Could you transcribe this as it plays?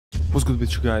What's good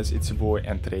with you guys, it's your boy,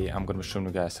 and today I'm gonna be showing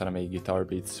you guys how to make guitar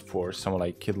beats for someone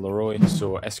like Kid Laroi.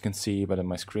 So as you can see by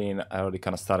my screen, I already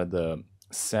kind of started the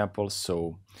sample.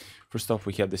 So first off,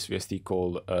 we have this VST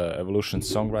called Evolution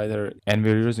Songwriter, and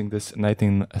we're using this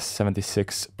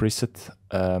 1976 preset.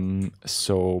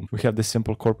 So we have this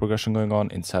simple chord progression going on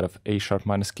inside of A sharp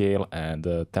minor scale, and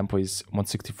the tempo is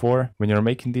 164. When you're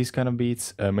making these kind of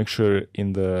beats, make sure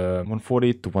in the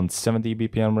 140 to 170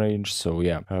 BPM range. So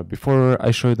yeah, before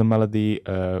I show you the melody,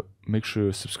 make sure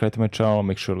you subscribe to my channel,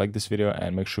 make sure you like this video,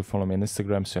 and make sure you follow me on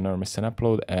Instagram so you never miss an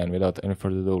upload. And without any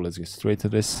further ado, let's get straight to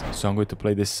this. So I'm going to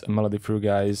play this melody for you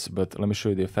guys, but let me show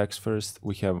you the effects first.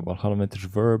 We have Valhalla Vintage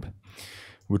Verb,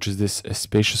 which is this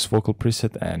spacious vocal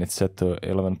preset, and it's set to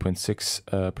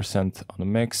 11.6% on the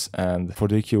mix. And for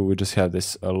the EQ, we just have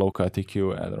this low cut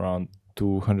EQ at around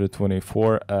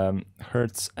 224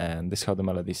 hertz, and this is how the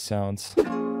melody sounds.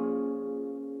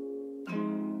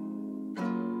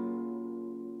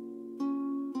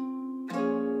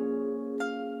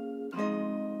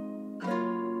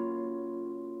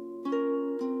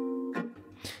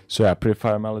 So yeah, pretty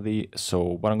fire melody. So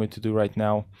what I'm going to do right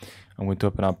now, I'm going to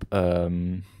open up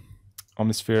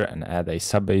Omnisphere and add a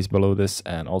sub bass below this,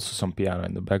 and also some piano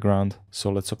in the background.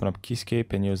 So let's open up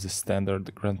Keyscape and use the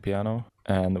standard grand piano,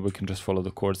 and we can just follow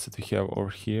the chords that we have over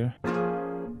here.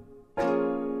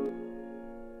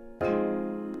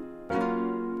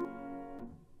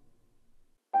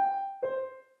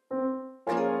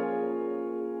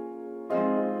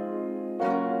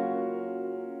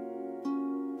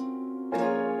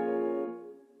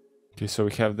 Okay, so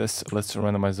we have this. Let's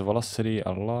randomize the velocity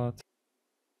a lot,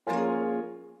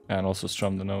 and also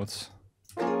strum the notes.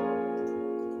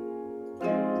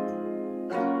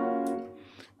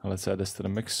 And let's add this to the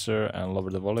mixer and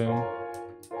lower the volume,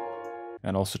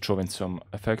 and also throw in some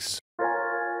effects.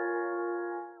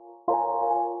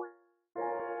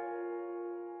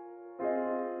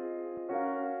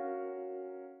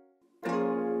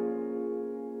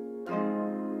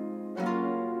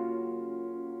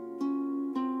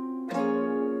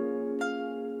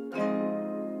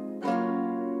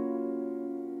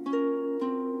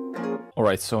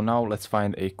 Alright, so now let's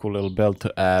find a cool little bell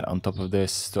to add on top of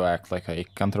this to act like a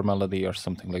counter melody or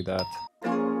something like that.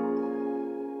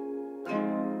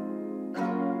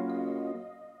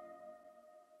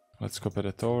 Let's copy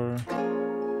it over.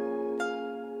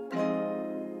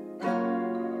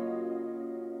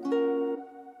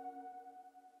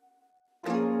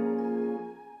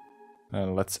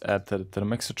 And let's add that to the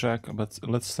mixer track, but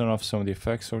let's turn off some of the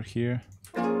effects over here.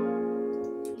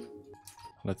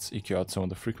 Let's EQ out some of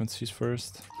the frequencies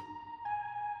first.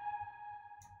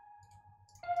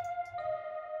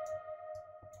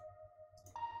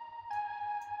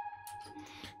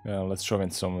 Let's throw in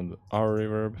some of our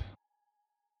reverb.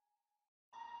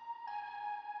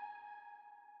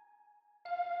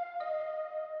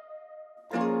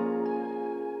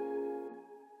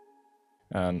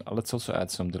 And let's also add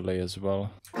some delay as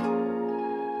well.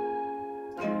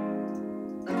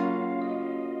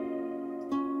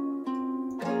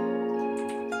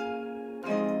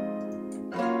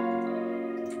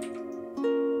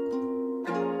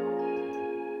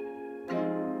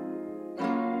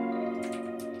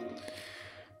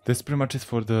 That's pretty much it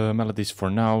for the melodies for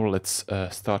now. Let's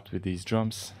start with these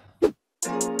drums.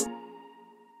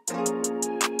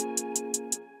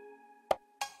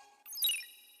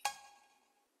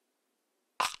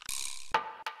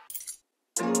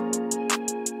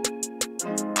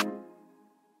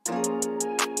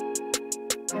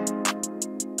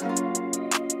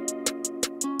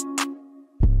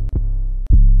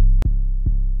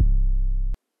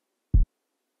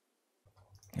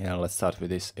 Yeah, let's start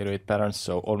with this 808 pattern.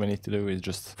 So all we need to do is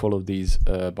just follow these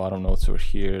bottom notes over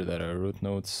here that are root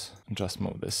notes. Just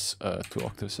move this 2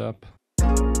 octaves up.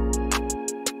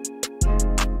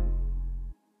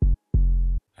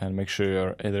 And make sure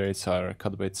your 808s are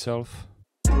cut by itself.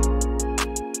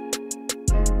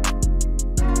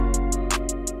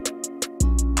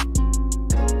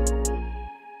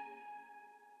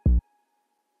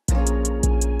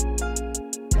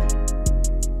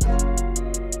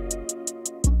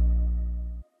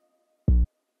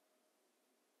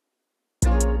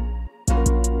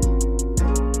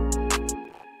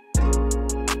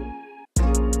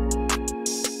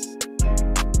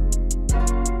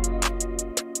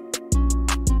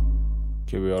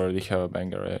 Okay, we already have a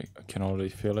banger, I can already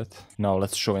feel it. Now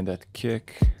let's show in that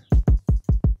kick.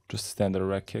 Just standard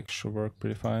rack kick should work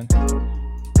pretty fine.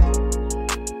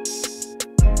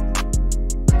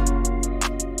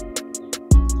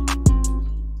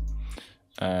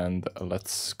 And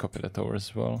let's copy that over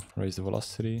as well, raise the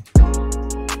velocity.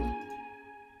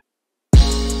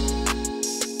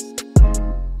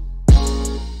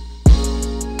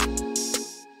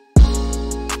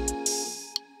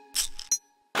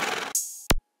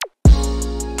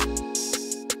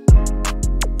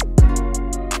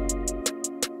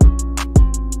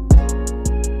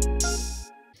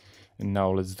 Now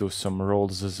let's do some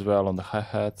rolls as well on the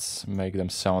hi-hats, make them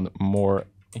sound more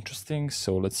interesting.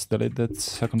 So let's delete that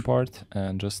second part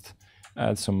and just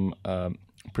add some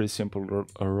pretty simple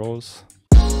rolls.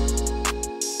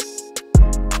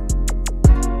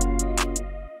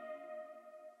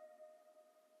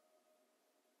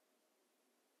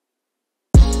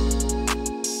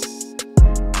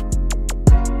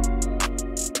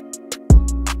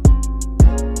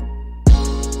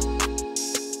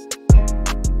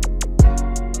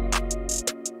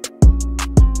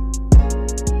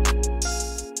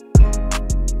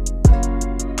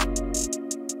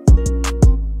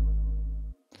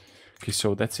 Okay,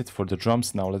 so that's it for the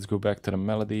drums. Now let's go back to the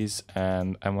melodies,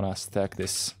 and I wanna stack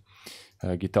this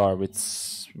guitar with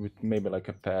maybe like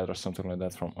a pad or something like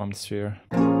that from Omnisphere.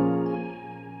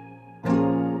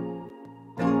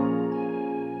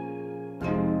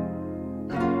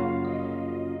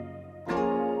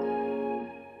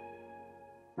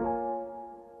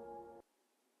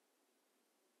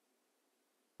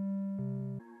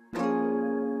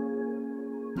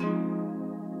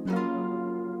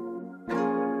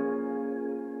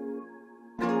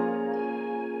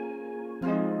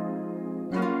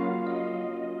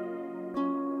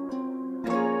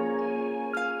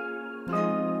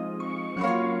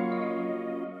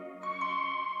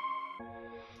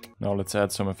 Now let's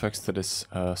add some effects to this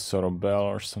sort of bell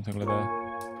or something like that.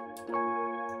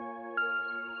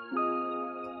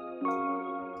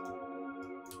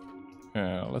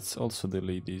 Let's also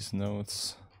delete these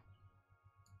notes.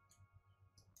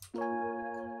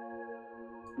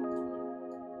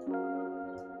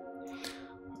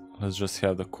 Let's just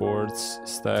have the chords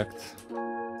stacked.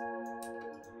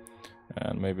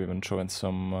 And maybe even throw in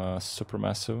some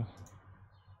supermassive.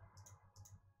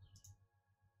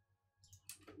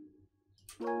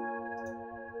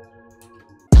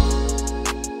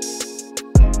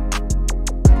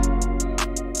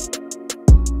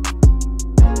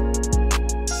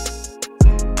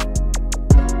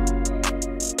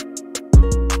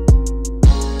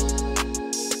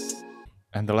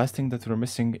 And the last thing that we're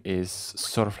missing is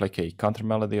sort of like a counter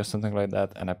melody or something like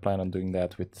that, and I plan on doing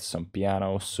that with some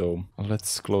piano. So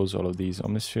let's close all of these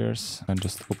Omnispheres and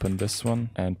just open this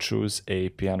one and choose a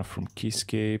piano from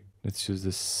Keyscape. Let's use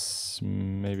this,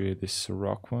 maybe this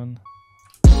rock one.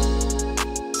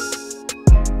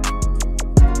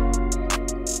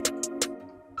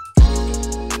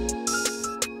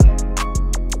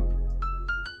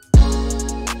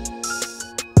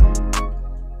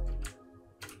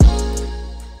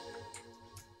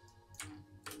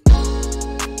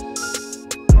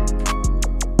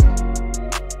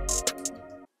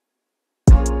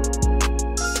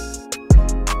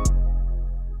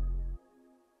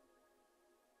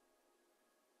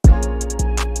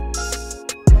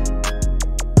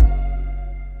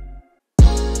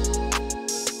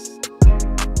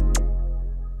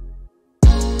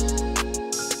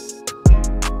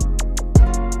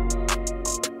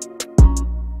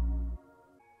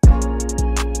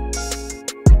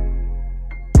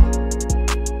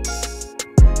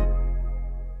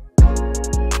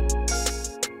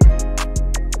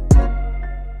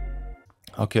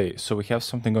 Okay, so we have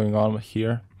something going on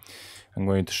here. I'm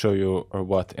going to show you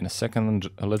what in a second.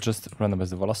 Let's just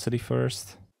randomize the velocity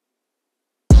first.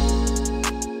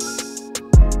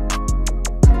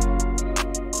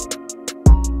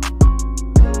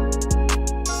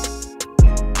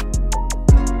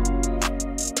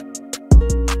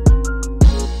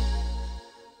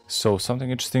 So something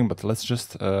interesting, but let's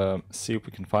just see if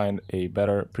we can find a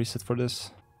better preset for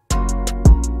this.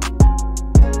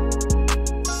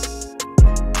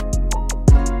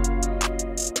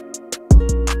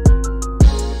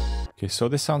 Okay, so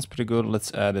this sounds pretty good.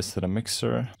 Let's add this to the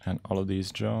mixer and all of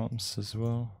these drums as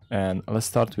well. And let's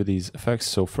start with these effects.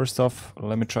 So first off,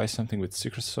 let me try something with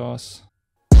secret sauce.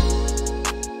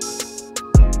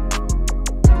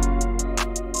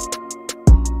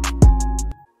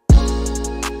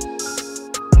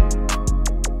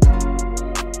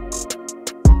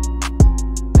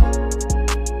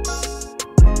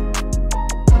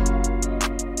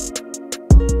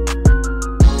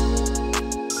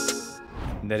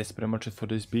 That is pretty much it for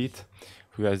this beat.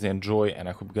 Hope you guys enjoy, and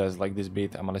I hope you guys like this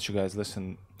beat. I'm gonna let you guys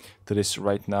listen to this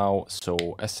right now. So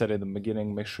as said at the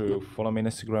beginning, make sure you follow me on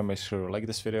Instagram, make sure you like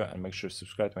this video, and make sure you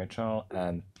subscribe to my channel.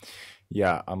 And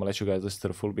yeah, I'm gonna let you guys listen to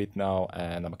the full beat now,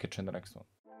 and I'm gonna catch you in the next one.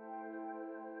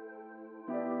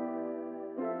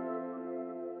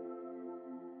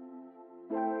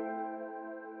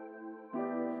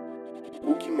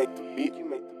 Who can make the beat?